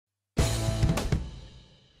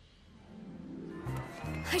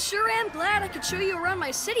I sure am glad I could show you around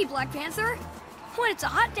my city, Black Panther. When it's a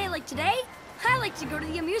hot day like today, I like to go to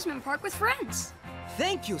the amusement park with friends.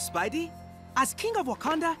 Thank you, Spidey. As King of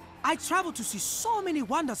Wakanda, I travel to see so many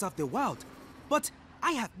wonders of the world. But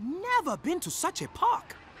I have never been to such a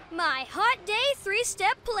park. My hot day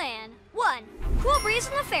 3-step plan. 1. Cool breeze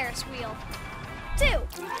on the Ferris wheel. 2.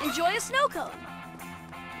 Enjoy a snow cone.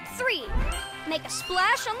 3. Make a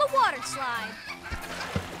splash on the water slide.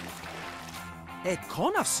 A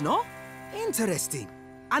cone of snow? Interesting.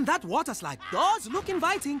 And that water slide does look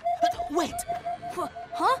inviting. Wait.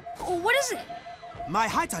 Huh? What is it? My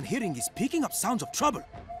height and hearing is picking up sounds of trouble.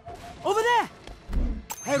 Over there!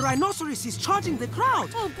 A rhinoceros is charging the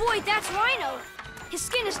crowd. Oh boy, that's Rhino. His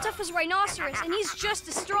skin is tough as rhinoceros, and he's just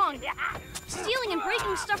as strong. Stealing and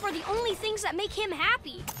breaking stuff are the only things that make him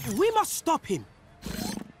happy. We must stop him.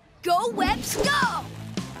 Go, Webs, go!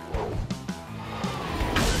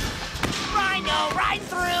 Rhino, right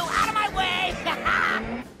through! Out of my way!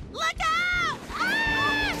 Look out!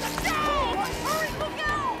 Ah! No! Hurry, look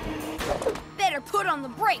out! Better put on the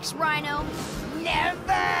brakes, Rhino.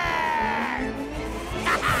 Never! Hang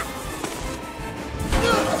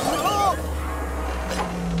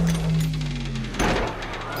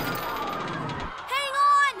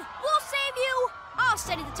on! We'll save you! I'll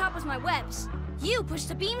steady the top with my webs. You push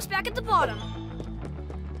the beams back at the bottom.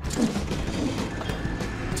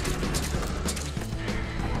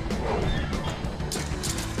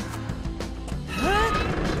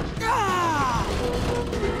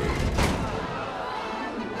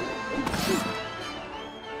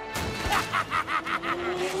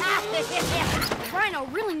 Rhino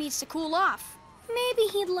really needs to cool off. Maybe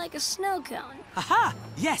he'd like a snow cone. Aha!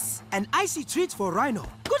 Yes, an icy treat for Rhino.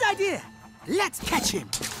 Good idea. Let's catch him.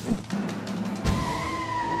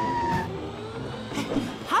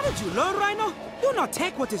 How did you learn, Rhino? Do not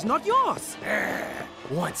take what is not yours.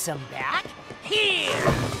 Want some back? Here!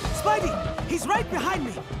 Spidey, he's right behind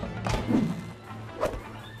me.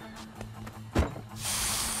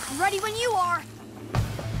 Ready when you are.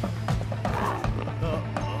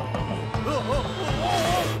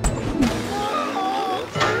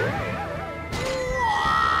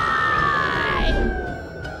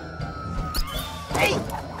 Hey!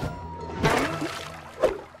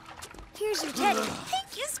 Here's your teddy.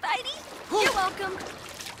 Thank you, Spidey. You're welcome.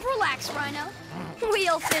 Relax, Rhino.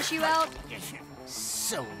 We'll fish you out.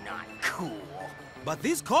 So not cool. But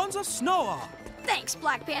these cones of snow are. Thanks,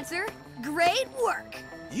 Black Panther. Great work.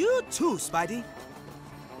 You too, Spidey.